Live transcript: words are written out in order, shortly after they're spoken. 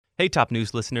Hey, Top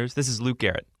News listeners, this is Luke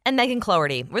Garrett. And Megan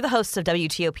Cloherty. We're the hosts of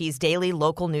WTOP's daily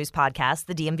local news podcast,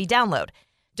 the DMV Download.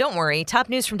 Don't worry, Top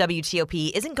News from WTOP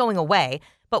isn't going away,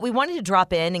 but we wanted to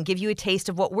drop in and give you a taste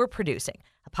of what we're producing,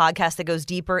 a podcast that goes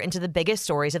deeper into the biggest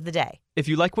stories of the day. If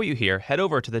you like what you hear, head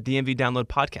over to the DMV Download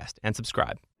podcast and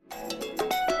subscribe.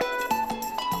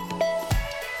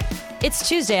 It's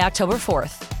Tuesday, October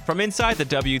 4th. From inside the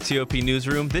WTOP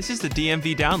newsroom, this is the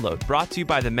DMV Download, brought to you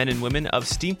by the men and women of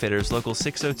Steamfitters Local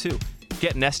 602.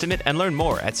 Get an estimate and learn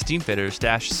more at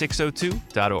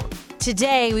steamfitters-602.org.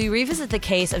 Today, we revisit the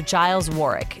case of Giles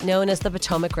Warwick, known as the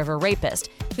Potomac River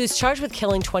Rapist, who's charged with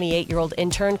killing 28-year-old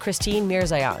intern Christine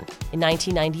Mirzayan in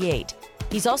 1998.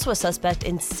 He's also a suspect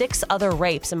in 6 other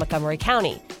rapes in Montgomery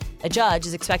County. A judge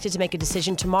is expected to make a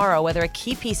decision tomorrow whether a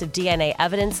key piece of DNA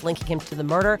evidence linking him to the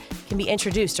murder can be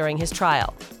introduced during his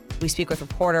trial. We speak with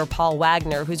reporter Paul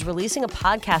Wagner, who's releasing a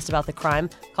podcast about the crime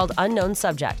called Unknown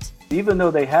Subject. Even though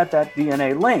they had that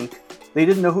DNA link, they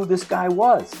didn't know who this guy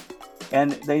was.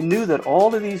 And they knew that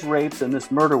all of these rapes and this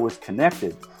murder was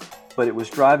connected, but it was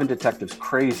driving detectives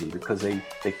crazy because they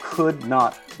could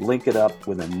not link it up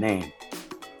with a name.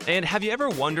 And have you ever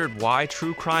wondered why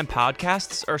true crime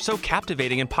podcasts are so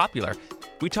captivating and popular?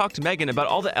 We talked to Megan about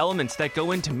all the elements that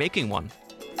go into making one.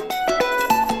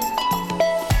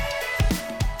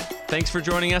 Thanks for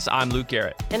joining us. I'm Luke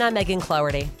Garrett. And I'm Megan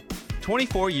Cloherty.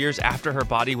 24 years after her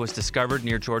body was discovered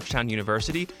near Georgetown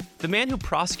University, the man who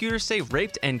prosecutors say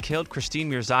raped and killed Christine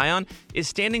Mirzayan is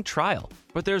standing trial.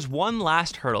 But there's one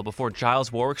last hurdle before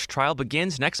Giles Warwick's trial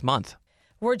begins next month.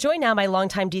 We're joined now by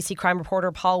longtime D.C. crime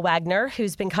reporter Paul Wagner,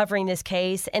 who's been covering this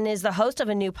case and is the host of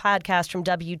a new podcast from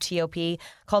WTOP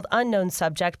called Unknown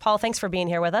Subject. Paul, thanks for being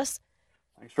here with us.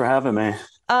 Thanks for having me.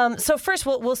 So first,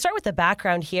 we'll start with the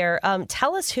background here.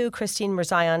 Tell us who Christine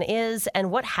Mirzayan is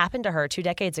and what happened to her 2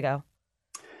 decades ago.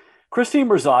 Christine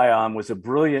Mirzayan was a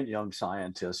brilliant young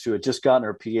scientist who had just gotten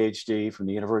her PhD from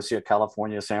the University of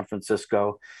California, San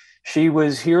Francisco. She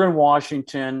was here in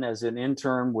Washington as an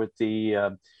intern with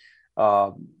the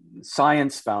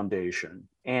Science Foundation,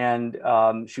 and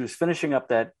she was finishing up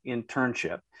that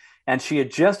internship, and she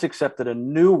had just accepted a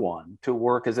new one to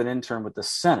work as an intern with the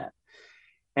Senate.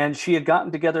 And she had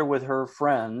gotten together with her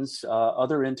friends,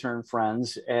 other intern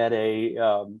friends, at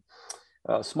a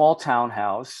small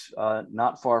townhouse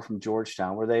not far from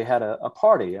Georgetown, where they had a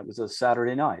party. It was a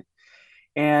Saturday night.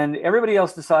 And everybody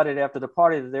else decided after the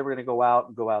party that they were going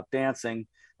to go out dancing.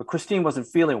 But Christine wasn't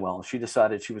feeling well. She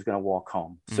decided she was going to walk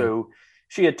home. Mm-hmm. So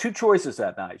she had 2 choices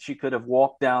that night. She could have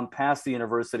walked down past the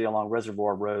university along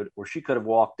Reservoir Road, or she could have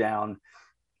walked down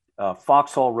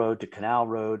Foxhall Road to Canal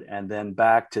Road, and then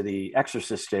back to the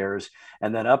Exorcist Stairs,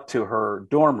 and then up to her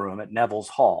dorm room at Neville's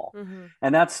Hall. Mm-hmm.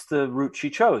 And that's the route she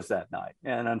chose that night.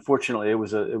 And unfortunately, it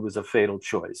was a fatal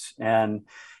choice. And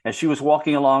as she was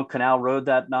walking along Canal Road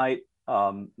that night,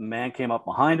 a man came up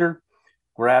behind her,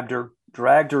 grabbed her,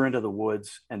 dragged her into the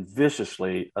woods, and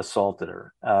viciously assaulted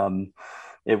her.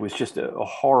 It was just a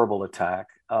horrible attack.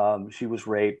 She was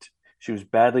raped. She was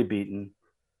badly beaten.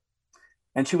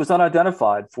 And she was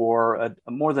unidentified for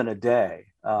more than a day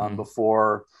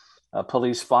before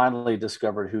police finally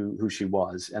discovered who she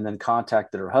was, and then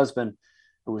contacted her husband,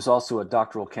 who was also a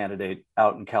doctoral candidate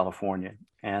out in California.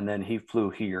 And then he flew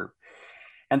here.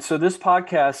 And so this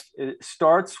podcast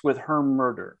starts with her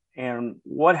murder and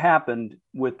what happened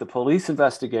with the police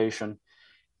investigation,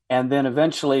 and then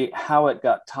eventually how it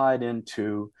got tied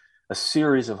into a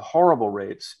series of horrible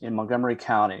rapes in Montgomery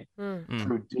County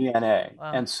through DNA.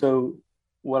 Wow. And so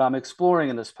what I'm exploring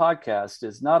in this podcast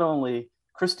is not only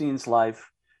Christine's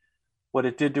life, what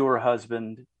it did to her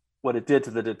husband, what it did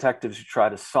to the detectives who try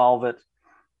to solve it,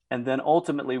 and then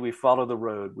ultimately we follow the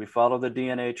road. We follow the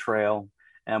DNA trail,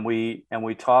 and we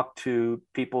talk to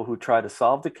people who try to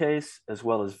solve the case, as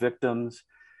well as victims,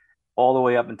 all the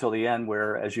way up until the end,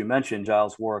 where, as you mentioned,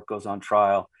 Giles Warwick goes on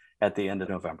trial at the end of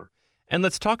November. And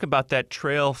let's talk about that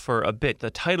trail for a bit. The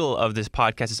title of this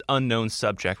podcast is Unknown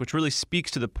Subject, which really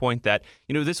speaks to the point that,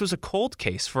 this was a cold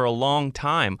case for a long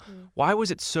time. Why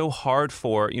was it so hard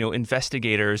for,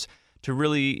 investigators to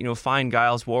really, find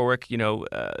Giles Warwick,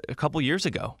 a couple years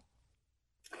ago?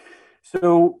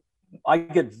 So I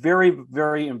get very,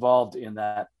 very involved in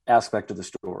that aspect of the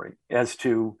story as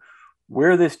to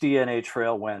where this DNA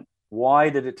trail went, why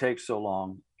did it take so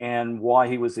long, and why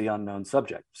he was the unknown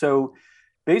subject. So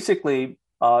basically,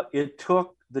 it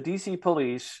took the DC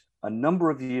police a number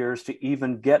of years to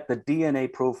even get the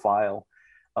DNA profile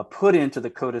put into the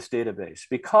CODIS database,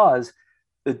 because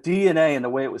the DNA and the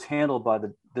way it was handled by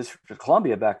the District of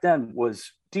Columbia back then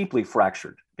was deeply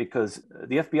fractured, because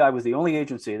the FBI was the only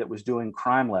agency that was doing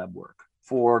crime lab work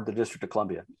for the District of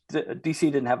Columbia. DC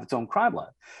didn't have its own crime lab.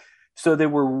 So they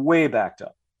were way backed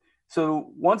up.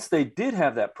 So once they did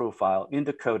have that profile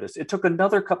into CODIS, it took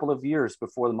another couple of years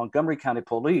before the Montgomery County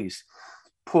Police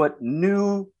put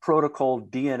new protocol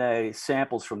DNA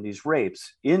samples from these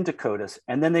rapes into CODIS,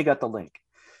 and then they got the link.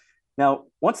 Now,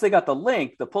 once they got the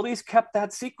link, the police kept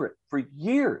that secret for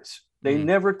years. They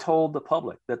never told the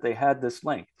public that they had this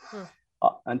link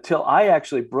until I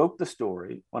actually broke the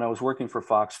story when I was working for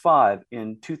Fox 5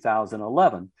 in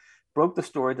 2011, broke the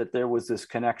story that there was this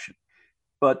connection.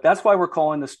 But that's why we're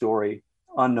calling the story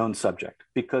Unknown Subject,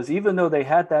 because even though they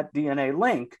had that DNA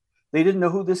link, they didn't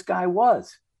know who this guy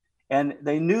was. And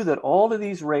they knew that all of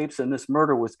these rapes and this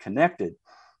murder was connected,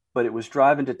 but it was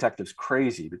driving detectives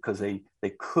crazy because they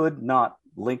could not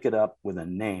link it up with a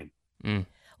name.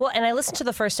 Well, and I listened to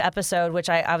the first episode, which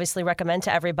I obviously recommend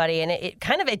to everybody, and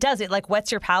it does like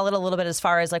whets your palate a little bit as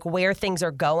far as like where things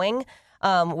are going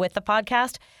with the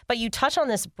podcast. But you touch on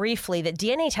this briefly, that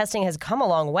DNA testing has come a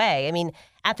long way. I mean,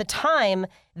 at the time,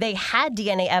 they had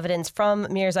DNA evidence from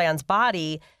Mirzayan's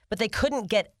body, but they couldn't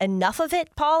get enough of it,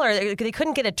 Paul, or they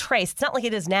couldn't get a trace. It's not like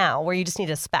it is now, where you just need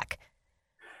a speck.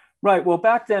 Right. Well,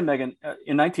 back then, Megan,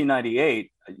 in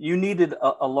 1998, you needed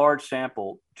a large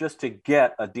sample just to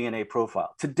get a DNA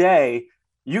profile. Today,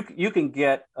 you can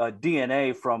get a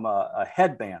DNA from a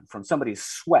headband, from somebody's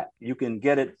sweat. You can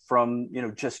get it from,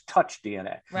 just touch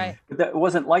DNA. Right. But that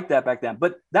wasn't like that back then.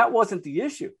 But that wasn't the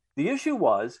issue. The issue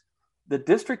was the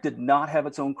district did not have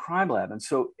its own crime lab. And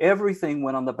so everything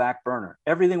went on the back burner.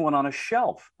 Everything went on a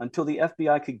shelf until the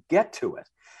FBI could get to it.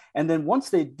 And then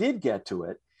once they did get to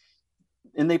it,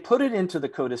 and they put it into the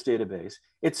CODIS database,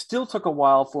 it still took a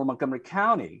while for Montgomery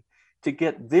County to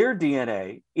get their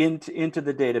DNA into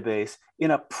the database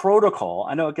in a protocol.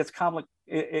 I know it gets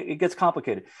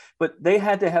complicated, but they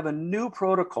had to have a new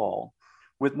protocol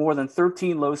with more than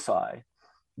 13 loci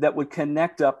that would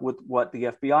connect up with what the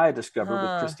FBI had discovered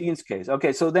with Christine's case.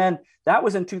 Okay, so then that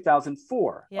was in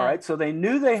 2004. Yeah. All right, so they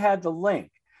knew they had the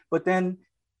link, but then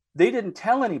they didn't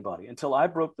tell anybody until I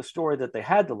broke the story that they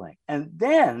had the link. And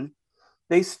then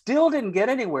they still didn't get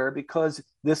anywhere because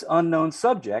this unknown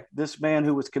subject, this man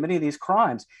who was committing these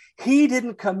crimes, he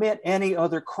didn't commit any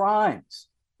other crimes,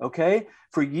 okay,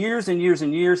 for years and years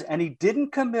and years. And he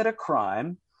didn't commit a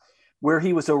crime where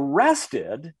he was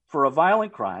arrested for a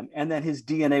violent crime and then his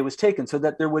DNA was taken so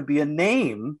that there would be a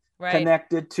name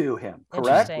connected to him,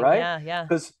 correct? Right? Yeah.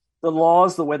 Because the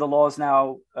way the laws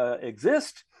now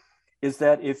exist is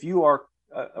that if you are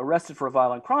arrested for a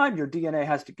violent crime, your DNA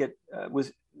has to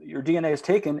your DNA is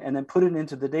taken and then put it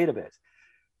into the database.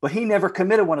 But he never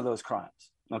committed one of those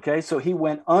crimes. Okay, so he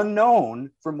went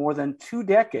unknown for more than 2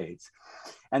 decades.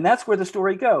 And that's where the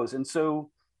story goes. And so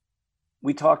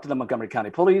we talked to the Montgomery County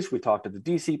Police, we talked to the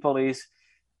DC Police,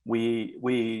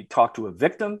 we talked to a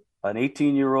victim, an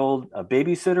 18-year-old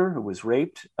babysitter who was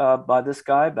raped by this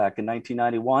guy back in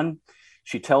 1991.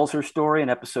 She tells her story in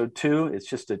episode 2. It's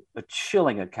just a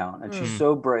chilling account, and she's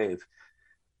so brave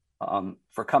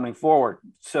for coming forward.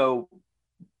 So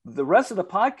the rest of the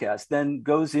podcast then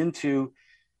goes into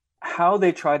how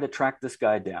they try to track this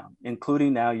guy down,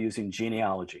 including now using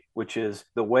genealogy, which is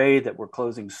the way that we're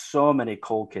closing so many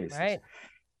cold cases. Right.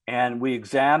 And we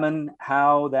examine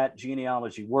how that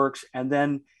genealogy works. And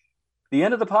then the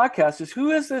end of the podcast is,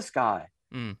 who is this guy?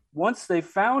 Once they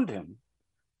found him,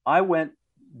 I went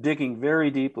digging very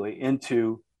deeply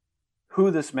into who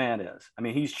this man is. I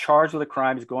mean, he's charged with a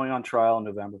crime. He's going on trial in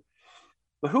November.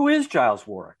 But who is Giles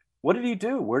Warwick? What did he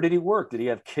do? Where did he work? Did he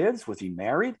have kids? Was he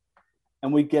married?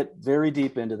 And we get very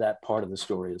deep into that part of the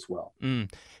story as well. And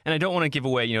I don't want to give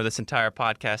away, this entire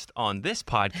podcast on this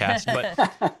podcast,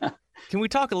 but can we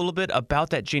talk a little bit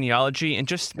about that genealogy and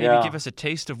just maybe give us a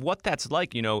taste of what that's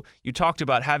like? You talked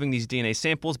about having these DNA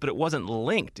samples, but it wasn't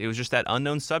linked. It was just that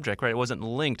unknown subject, right? It wasn't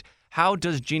linked. How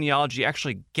does genealogy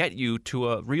actually get you to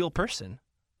a real person?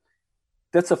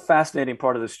 That's a fascinating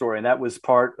part of the story. And that was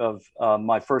part of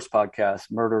my first podcast,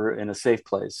 Murder in a Safe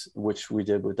Place, which we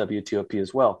did with WTOP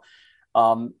as well.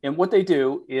 And what they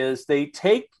do is the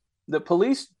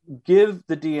police give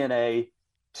the DNA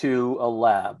to a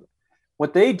lab.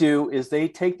 What they do is they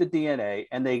take the DNA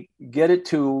and they get it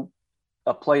to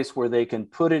a place where they can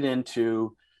put it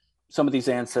into some of these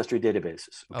ancestry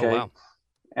databases. Okay. Oh, wow.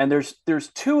 And there's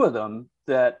 2 of them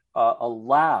that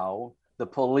allow the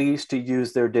police to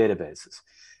use their databases,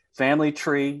 Family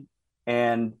Tree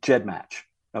and GEDmatch.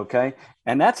 Okay.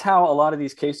 And that's how a lot of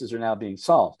these cases are now being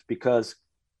solved, because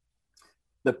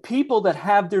the people that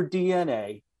have their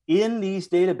DNA in these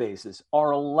databases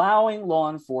are allowing law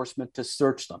enforcement to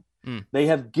search them. They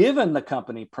have given the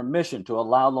company permission to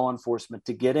allow law enforcement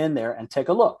to get in there and take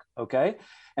a look. Okay.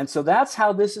 And so that's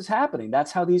how this is happening.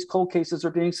 That's how these cold cases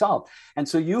are being solved. And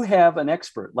so you have an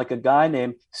expert, like a guy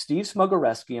named Steve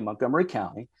Smogoreski in Montgomery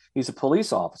County. He's a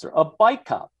police officer, a bike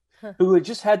cop, who had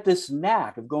just had this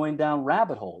knack of going down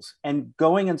rabbit holes and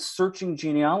going and searching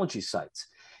genealogy sites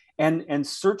and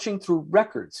searching through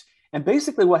records. And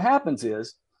basically what happens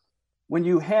is when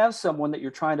you have someone that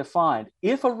you're trying to find,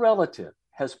 if a relative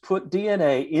has put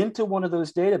DNA into one of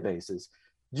those databases,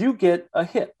 you get a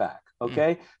hit back.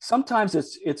 Okay. Sometimes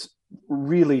it's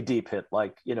really deep hit,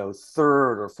 like,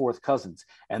 third or fourth cousins.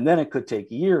 And then it could take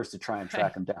years to try and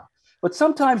track them down. But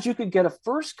sometimes you could get a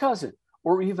first cousin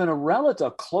or even a relative,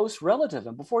 a close relative.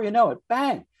 And before you know it,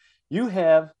 bang, you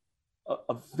have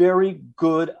a very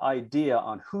good idea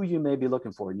on who you may be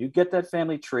looking for. And you get that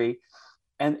family tree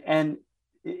and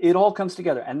it all comes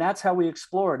together. And that's how we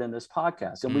explore it in this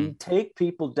podcast. And we take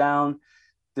people down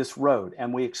this road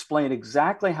and we explain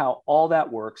exactly how all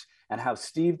that works and how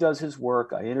Steve does his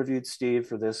work. I interviewed Steve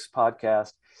for this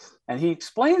podcast and he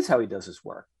explains how he does his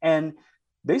work. And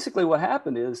basically what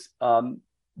happened is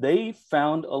they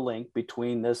found a link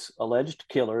between this alleged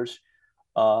killer's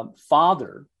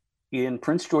father in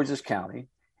Prince George's County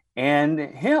and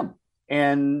him.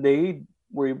 And they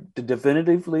were to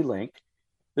definitively link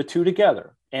the two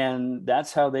together. And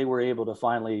that's how they were able to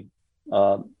finally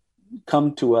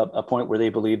come to a point where they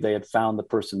believed they had found the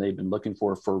person they'd been looking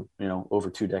for over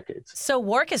 2 decades. So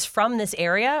Warwick is from this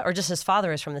area, or just his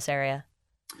father is from this area?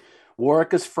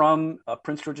 Warwick is from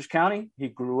Prince George's County. He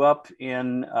grew up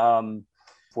in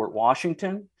Fort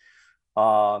Washington.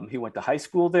 He went to high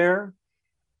school there.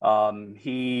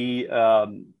 He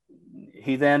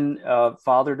then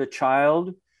fathered a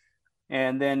child,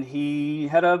 and then he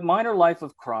had a minor life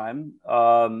of crime,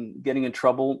 getting in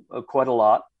trouble quite a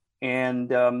lot. And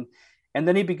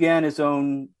then he began his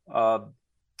own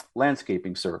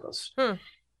landscaping service.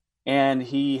 And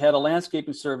he had a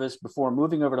landscaping service before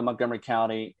moving over to Montgomery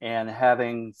County and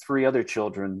having 3 other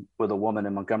children with a woman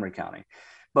in Montgomery County.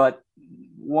 But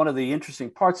one of the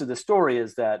interesting parts of the story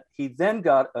is that he then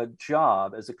got a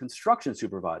job as a construction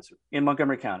supervisor in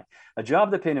Montgomery County, a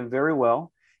job that paid him very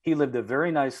well. He lived a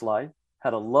very nice life,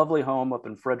 had a lovely home up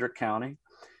in Frederick County,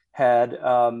 had,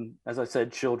 as I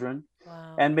said, children.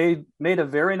 Wow. And made a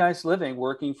very nice living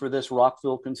working for this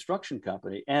Rockville construction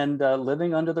company and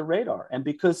living under the radar. And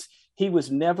because he was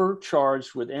never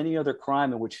charged with any other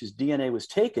crime in which his DNA was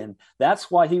taken, that's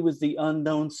why he was the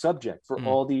unknown subject for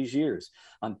all these years,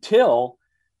 until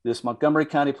this Montgomery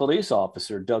County police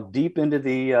officer dug deep into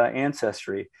the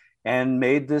ancestry and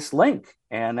made this link.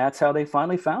 And that's how they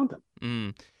finally found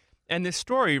him. And this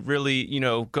story really,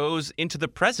 goes into the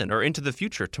present or into the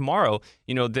future. Tomorrow,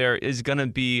 there is going to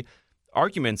be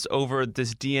arguments over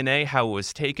this DNA, how it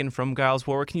was taken from Giles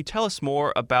Warwick. Can you tell us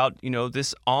more about,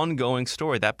 this ongoing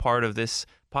story, that part of this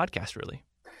podcast, really?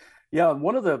 Yeah,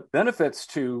 one of the benefits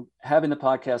to having the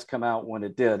podcast come out when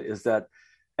it did is that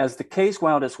as the case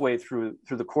wound its way through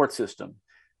the court system,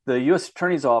 the U.S.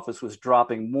 Attorney's Office was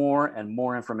dropping more and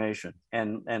more information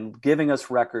and giving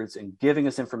us records and giving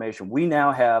us information. We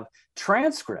now have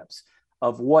transcripts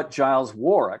of what Giles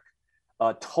Warwick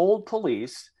told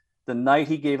police the night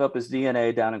he gave up his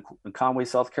DNA down in Conway,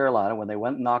 South Carolina, when they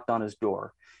went and knocked on his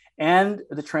door, and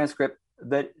the transcript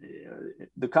that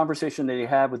the conversation that he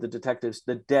had with the detectives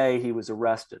the day he was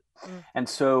arrested. And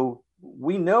so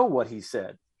we know what he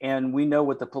said, and we know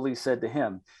what the police said to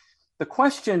him. The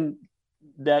question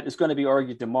that is going to be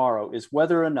argued tomorrow is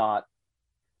whether or not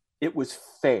it was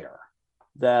fair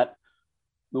that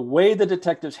the way the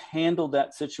detectives handled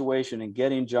that situation in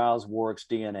getting Giles Warwick's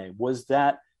DNA, was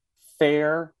that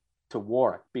fair to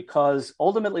Warwick? Because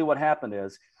ultimately what happened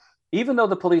is, even though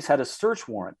the police had a search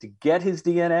warrant to get his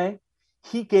DNA,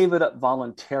 he gave it up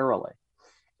voluntarily.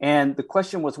 And the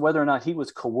question was whether or not he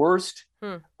was coerced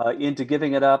into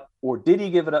giving it up, or did he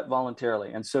give it up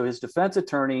voluntarily? And so his defense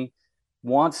attorney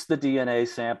wants the DNA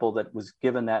sample that was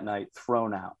given that night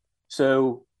thrown out.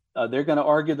 So they're going to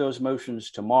argue those motions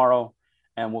tomorrow,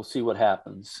 and we'll see what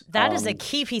happens. That is a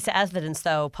key piece of evidence,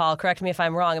 though, Paul. Correct me if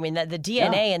I'm wrong. I mean, the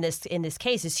DNA in this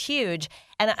case is huge.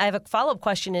 And I have a follow-up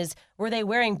question is, were they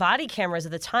wearing body cameras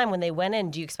at the time when they went in?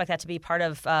 Do you expect that to be part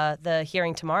of the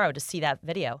hearing tomorrow, to see that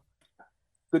video?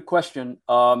 Good question.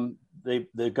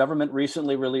 The government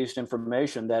recently released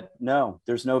information that no,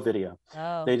 there's no video.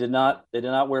 Oh. They did not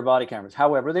wear body cameras.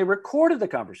 However, they recorded the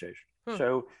conversation.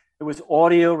 So it was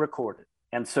audio recorded.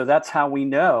 And so that's how we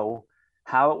know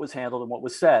how it was handled and what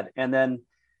was said. And then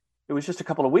it was just a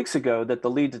couple of weeks ago that the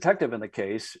lead detective in the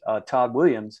case, Todd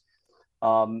Williams,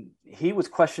 he was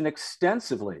questioned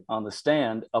extensively on the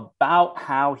stand about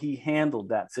how he handled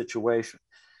that situation.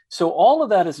 So all of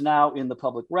that is now in the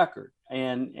public record,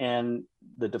 and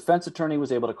the defense attorney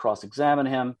was able to cross-examine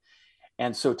him.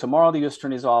 And so tomorrow, the U.S.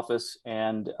 Attorney's Office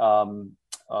and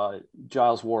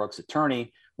Giles Warwick's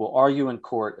attorney will argue in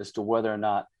court as to whether or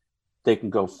not they can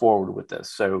go forward with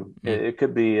this. So it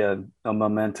could be a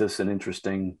momentous and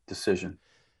interesting decision.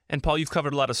 And Paul, you've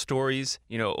covered a lot of stories,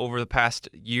 over the past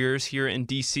years here in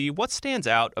D.C. What stands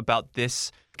out about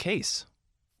this case?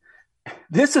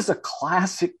 This is a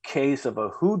classic case of a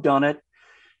whodunit,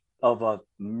 of a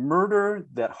murder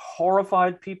that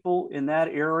horrified people in that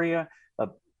area.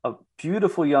 A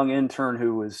beautiful young intern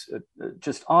who was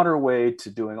just on her way to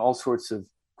doing all sorts of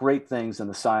great things in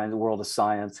the world of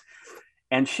science.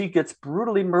 And she gets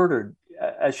brutally murdered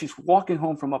as she's walking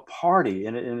home from a party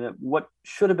in what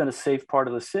should have been a safe part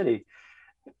of the city.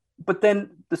 But then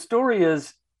the story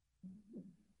is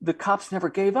the cops never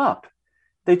gave up.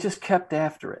 They just kept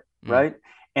after it, right?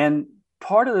 And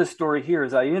part of the story here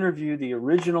is I interviewed the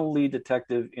original lead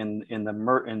detective in the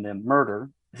murder.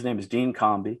 His name is Dean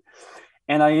Comby.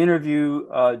 And I interview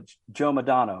Joe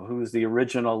Madonna, who is the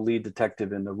original lead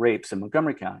detective in the rapes in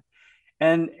Montgomery County.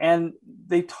 And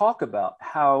they talk about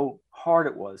how hard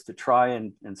it was to try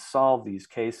and solve these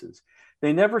cases.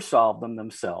 They never solved them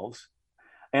themselves.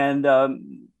 And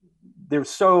they're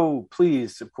so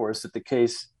pleased, of course, that the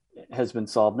case has been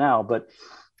solved now. But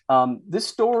this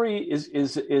story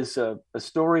is a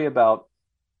story about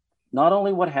not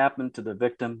only what happened to the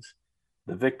victims'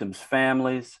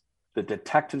 families, the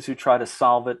detectives who try to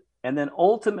solve it, and then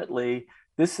ultimately,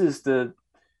 this is the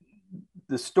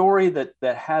story that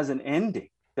has an ending,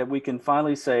 that we can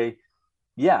finally say,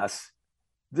 yes,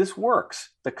 this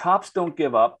works. The cops don't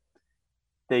give up.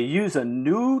 They use a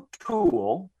new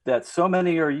tool that so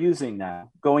many are using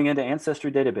now, going into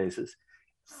ancestry databases,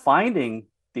 finding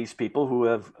these people who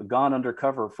have gone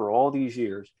undercover for all these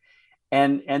years,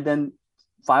 and then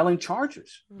filing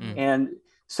charges. And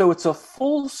so it's a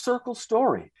full circle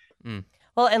story.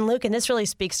 Well, and Luke, and this really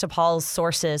speaks to Paul's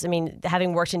sources. I mean,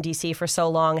 having worked in D.C. for so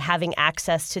long, having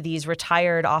access to these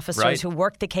retired officers who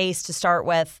worked the case to start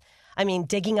with, I mean,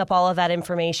 digging up all of that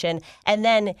information. And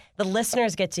then the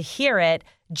listeners get to hear it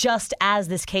just as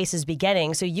this case is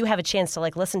beginning. So you have a chance to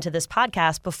listen to this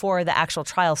podcast before the actual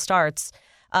trial starts.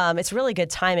 It's really good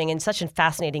timing and such a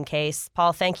fascinating case.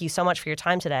 Paul, thank you so much for your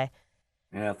time today.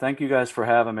 Yeah, thank you guys for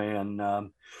having me.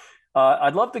 And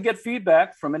I'd love to get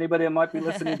feedback from anybody that might be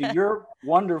listening to your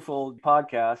wonderful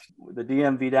podcast, the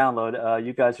DMV Download.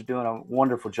 You guys are doing a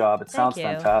wonderful job. It sounds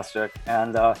fantastic.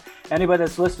 And anybody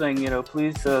that's listening,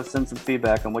 please send some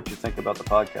feedback on what you think about the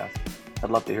podcast. I'd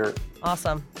love to hear it.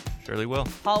 Awesome. Surely will.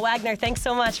 Paul Wagner, thanks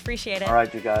so much. Appreciate it. All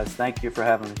right, you guys. Thank you for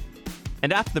having me.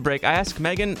 And after the break, I ask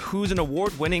Megan, who's an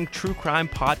award-winning true crime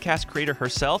podcast creator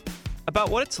herself,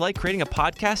 about what it's like creating a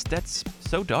podcast that's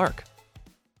so dark.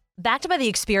 Backed by the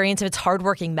experience of its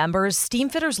hardworking members,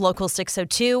 Steamfitters Local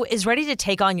 602 is ready to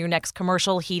take on your next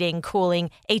commercial, heating,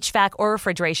 cooling, HVAC, or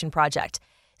refrigeration project.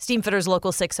 Steamfitters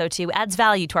Local 602 adds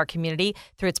value to our community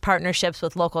through its partnerships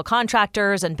with local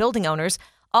contractors and building owners,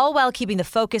 all while keeping the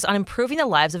focus on improving the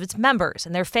lives of its members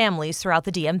and their families throughout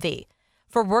the DMV.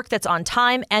 For work that's on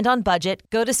time and on budget,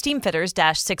 go to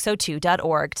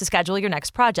steamfitters-602.org to schedule your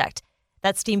next project.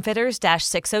 That's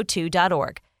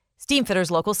steamfitters-602.org. Steamfitters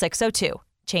Local 602.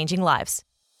 Changing lives.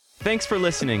 Thanks for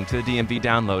listening to the DMV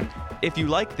Download. If you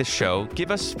like this show,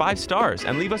 give us 5 stars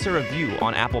and leave us a review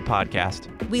on Apple Podcast.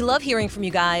 We love hearing from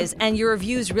you guys, and your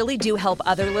reviews really do help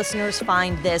other listeners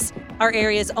find this, our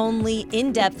area's only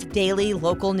in-depth daily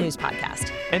local news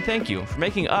podcast. And thank you for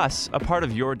making us a part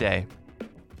of your day.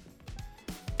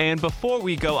 And before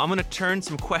we go, I'm going to turn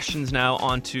some questions now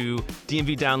onto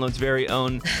DMV Download's very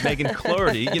own Megan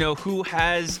Cloherty, who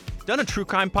has done a true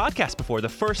crime podcast before, the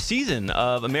first season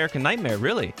of American Nightmare,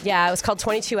 really. Yeah, it was called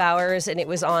 22 Hours, and it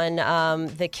was on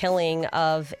the killing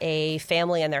of a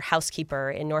family and their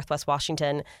housekeeper in Northwest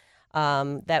Washington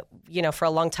that, for a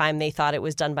long time they thought it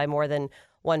was done by more than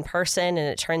one person, and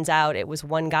it turns out it was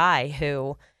one guy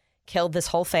who killed this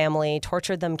whole family,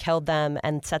 tortured them, killed them,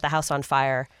 and set the house on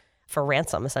fire for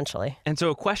ransom, essentially. And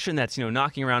so a question that's,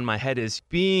 knocking around my head is,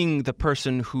 being the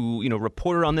person who,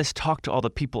 reported on this, talked to all the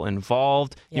people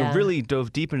involved, really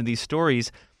dove deep into these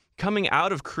stories, coming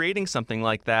out of creating something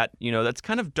like that, that's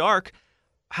kind of dark.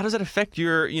 How does that affect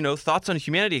your, thoughts on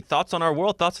humanity, thoughts on our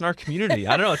world, thoughts on our community?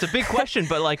 I don't know. It's a big question,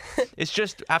 but it's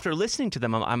just after listening to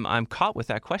them, I'm caught with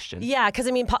that question. Yeah,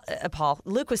 because Paul,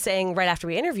 Luke was saying right after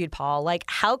we interviewed Paul,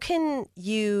 how can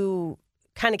you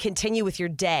kind of continue with your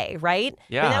day, right?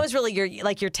 Yeah. I mean, that was really your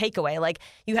takeaway.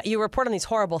 You report on these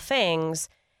horrible things,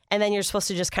 and then you're supposed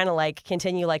to just kind of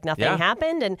continue like nothing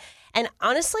happened. And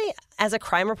honestly, as a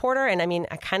crime reporter, and I mean,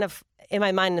 in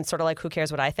my mind, it's sort of like, who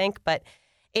cares what I think? But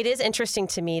it is interesting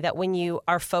to me that when you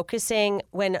are focusing,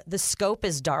 when the scope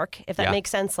is dark, if that makes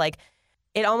sense, like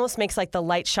it almost makes like the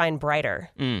light shine brighter.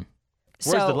 Where's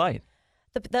the light?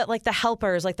 Like the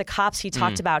helpers, like the cops he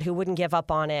talked about who wouldn't give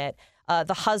up on it,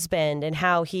 the husband and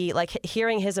how he, like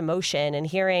hearing his emotion and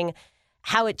hearing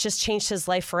how it just changed his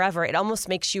life forever. It almost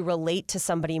makes you relate to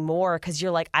somebody more because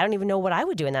you're like, I don't even know what I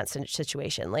would do in that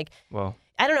situation. Like, well,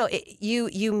 I don't know.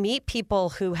 You meet people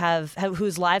who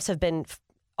whose lives have been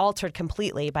altered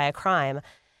completely by a crime,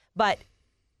 but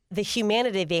the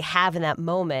humanity they have in that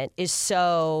moment is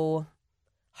so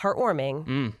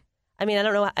heartwarming. I mean, I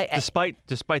don't know.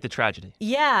 Despite the tragedy.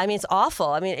 Yeah, I mean, it's awful.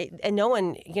 I mean, and no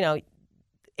one,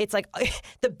 it's like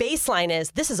the baseline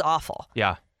is this is awful.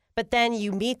 Yeah. But then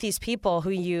you meet these people who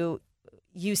you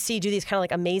see do these kind of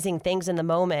like amazing things in the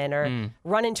moment, or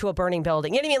run into a burning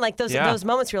building. You know what I mean? Like those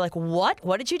moments where you're like, what?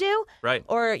 What did you do? Right.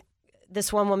 Or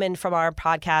this one woman from our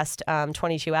podcast,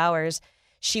 22 Hours,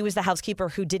 she was the housekeeper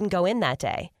who didn't go in that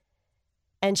day.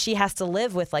 And she has to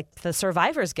live with like the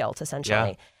survivor's guilt, essentially.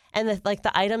 Yeah. And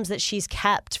the items that she's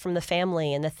kept from the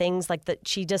family and the things like that,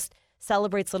 she just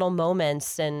celebrates little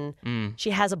moments. And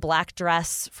she has a black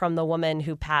dress from the woman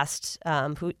who passed,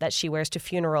 that she wears to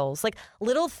funerals, like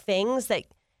little things that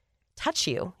touch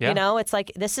you. Yeah. It's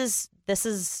like, this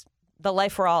is the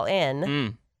life we're all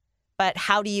in. But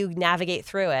how do you navigate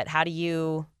through it? How do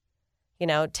you,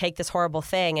 take this horrible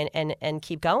thing and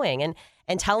keep going?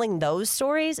 And telling those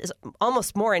stories is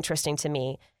almost more interesting to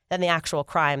me than the actual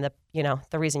crime,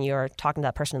 the reason you're talking to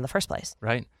that person in the first place.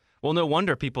 Right. Well, no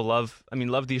wonder people love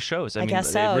these shows. I mean,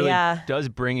 guess so, it really yeah. does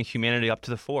bring humanity up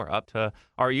to the fore, up to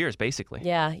our ears, basically.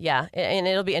 Yeah. And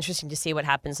it'll be interesting to see what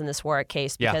happens in this Warwick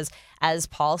case because, as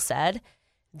Paul said,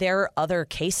 there are other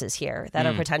cases here that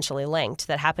are potentially linked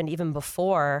that happened even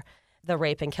before the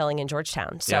rape and killing in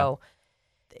Georgetown. So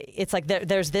it's like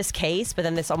there's this case, but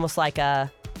then it's almost like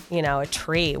a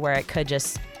tree where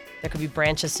there could be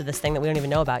branches to this thing that we don't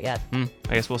even know about yet.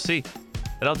 I guess we'll see.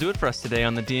 That'll do it for us today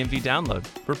on the DMV Download.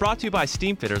 We're brought to you by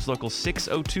Steamfitters Local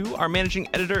 602. Our managing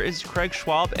editor is Craig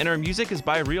Schwab, and our music is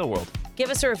by Real World.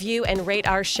 Give us a review and rate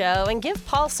our show, and give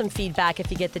Paul some feedback if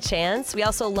you get the chance. We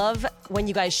also love when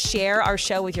you guys share our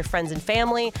show with your friends and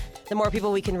family. The more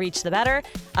people we can reach, the better.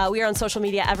 We are on social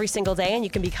media every single day, and you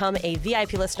can become a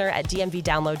VIP listener at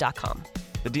dmvdownload.com.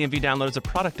 The DMV Download is a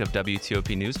product of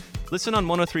WTOP News. Listen on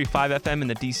 103.5 FM in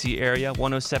the D.C. area,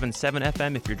 107.7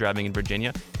 FM if you're driving in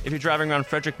Virginia. If you're driving around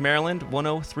Frederick, Maryland,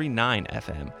 103.9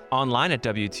 FM. Online at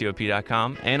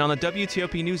WTOP.com and on the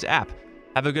WTOP News app.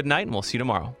 Have a good night, and we'll see you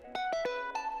tomorrow.